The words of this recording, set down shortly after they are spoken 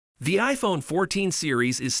The iPhone 14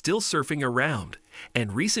 series is still surfing around,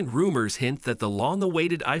 and recent rumors hint that the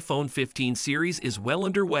long-awaited iPhone 15 series is well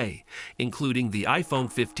underway, including the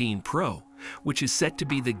iPhone 15 Pro, which is set to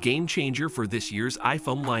be the game-changer for this year's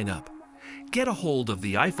iPhone lineup. Get a hold of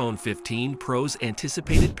the iPhone 15 Pro's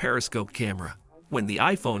anticipated Periscope camera. When the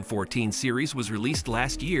iPhone 14 series was released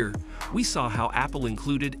last year, we saw how Apple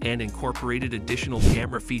included and incorporated additional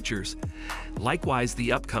camera features. Likewise,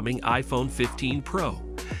 the upcoming iPhone 15 Pro,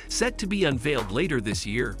 set to be unveiled later this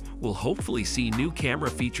year, will hopefully see new camera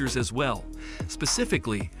features as well.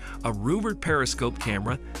 Specifically, a rumored Periscope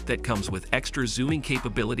camera that comes with extra zooming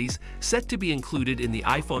capabilities set to be included in the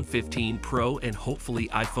iPhone 15 Pro and hopefully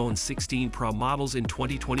iPhone 16 Pro models in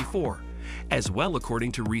 2024, as well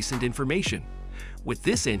according to recent information. With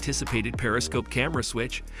this anticipated Periscope camera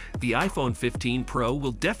switch, the iPhone 15 Pro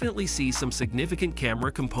will definitely see some significant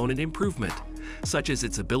camera component improvement, such as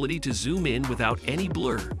its ability to zoom in without any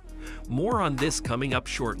blur. More on this coming up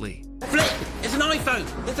shortly. Flip! It's an iPhone!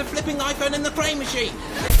 There's a flipping iPhone in the frame machine!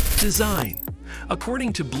 Design.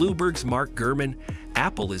 According to Bloomberg's Mark Gurman,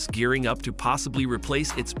 Apple is gearing up to possibly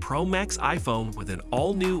replace its Pro Max iPhone with an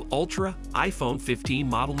all-new Ultra iPhone 15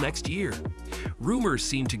 model next year. Rumors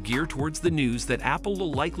seem to gear towards the news that Apple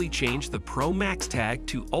will likely change the Pro Max tag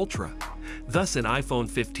to Ultra, thus an iPhone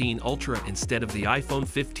 15 Ultra instead of the iPhone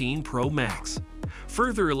 15 Pro Max.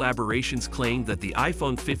 Further elaborations claim that the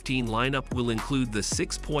iPhone 15 lineup will include the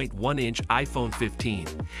 6.1-inch iPhone 15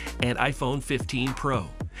 and iPhone 15 Pro,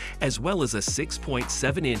 as well as a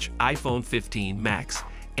 6.7-inch iPhone 15 Max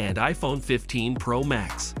and iPhone 15 Pro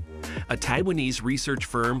Max. A Taiwanese research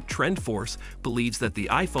firm, TrendForce, believes that the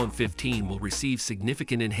iPhone 15 will receive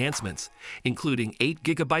significant enhancements, including 8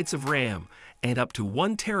 GB of RAM and up to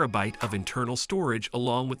 1 TB of internal storage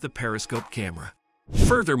along with the Periscope camera.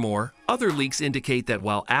 Furthermore, other leaks indicate that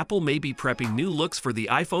while Apple may be prepping new looks for the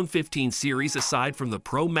iPhone 15 series aside from the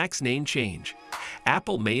Pro Max name change,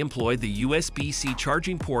 Apple may employ the USB-C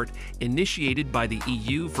charging port initiated by the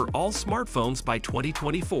EU for all smartphones by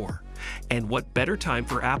 2024. And what better time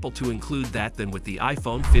for Apple to include that than with the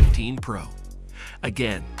iPhone 15 Pro?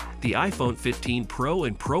 Again, the iPhone 15 Pro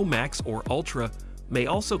and Pro Max or Ultra may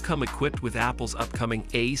also come equipped with Apple's upcoming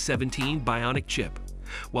A17 Bionic chip,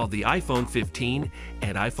 while the iPhone 15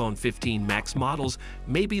 and iPhone 15 Max models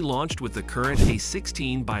may be launched with the current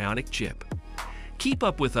A16 Bionic chip. Keep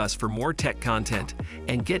up with us for more tech content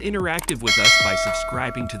and get interactive with us by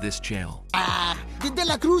subscribing to this channel. Did De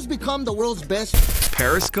La Cruz become the world's best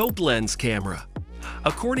Periscope lens camera?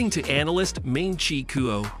 According to analyst Ming-Chi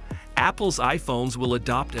Kuo, Apple's iPhones will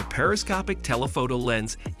adopt a periscopic telephoto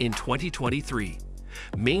lens in 2023.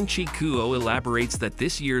 Ming-Chi Kuo elaborates that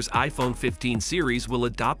this year's iPhone 15 series will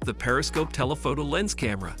adopt the Periscope telephoto lens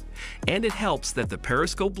camera, and it helps that the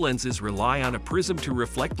Periscope lenses rely on a prism to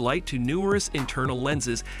reflect light to numerous internal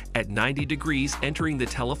lenses at 90 degrees entering the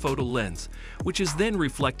telephoto lens, which is then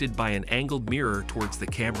reflected by an angled mirror towards the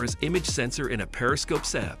camera's image sensor in a Periscope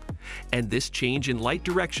setup. And this change in light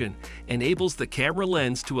direction enables the camera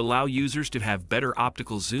lens to allow users to have better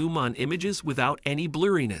optical zoom on images without any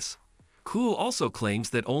blurriness. Kuo also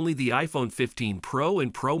claims that only the iPhone 15 Pro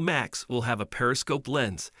and Pro Max will have a Periscope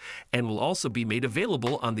lens, and will also be made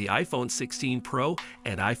available on the iPhone 16 Pro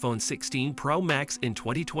and iPhone 16 Pro Max in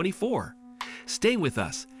 2024. Stay with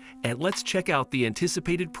us, and let's check out the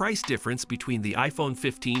anticipated price difference between the iPhone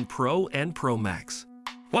 15 Pro and Pro Max.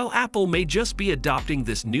 While Apple may just be adopting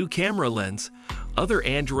this new camera lens, other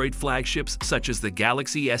Android flagships such as the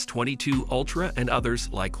Galaxy S22 Ultra and others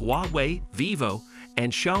like Huawei, Vivo,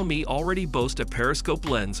 and Xiaomi already boast a Periscope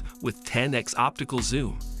lens with 10x optical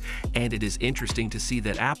zoom. And it is interesting to see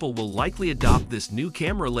that Apple will likely adopt this new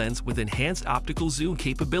camera lens with enhanced optical zoom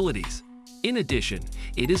capabilities. In addition,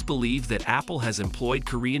 it is believed that Apple has employed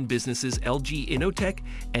Korean businesses LG Innotek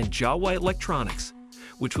and Jawa Electronics,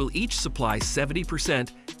 which will each supply 70%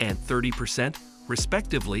 and 30%,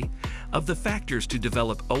 respectively, of the factors to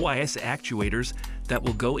develop OIS actuators that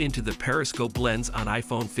will go into the Periscope lens on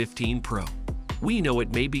iPhone 15 Pro. We know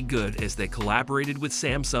it may be good as they collaborated with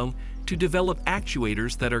Samsung to develop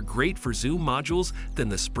actuators that are great for zoom modules than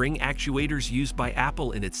the spring actuators used by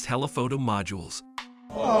Apple in its telephoto modules.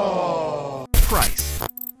 Price.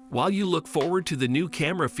 While you look forward to the new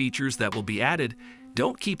camera features that will be added,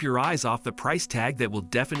 don't keep your eyes off the price tag that will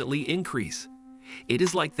definitely increase. It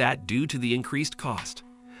is like that due to the increased cost.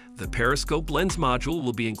 The Periscope lens module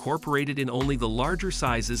will be incorporated in only the larger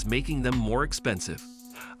sizes, making them more expensive.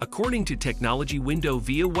 According to Technology Window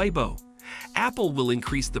via Weibo, Apple will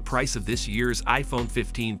increase the price of this year's iPhone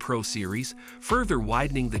 15 Pro series, further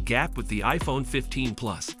widening the gap with the iPhone 15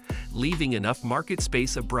 Plus, leaving enough market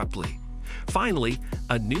space abruptly. Finally,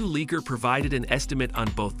 a new leaker provided an estimate on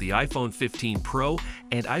both the iPhone 15 Pro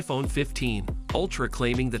and iPhone 15 Ultra,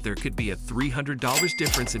 claiming that there could be a $300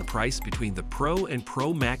 difference in price between the Pro and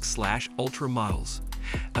Pro Max/Ultra models.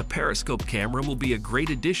 A Periscope camera will be a great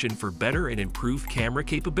addition for better and improved camera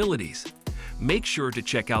capabilities. Make sure to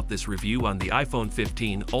check out this review on the iPhone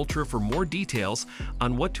 15 Ultra for more details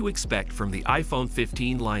on what to expect from the iPhone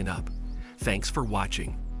 15 lineup. Thanks for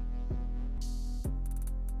watching.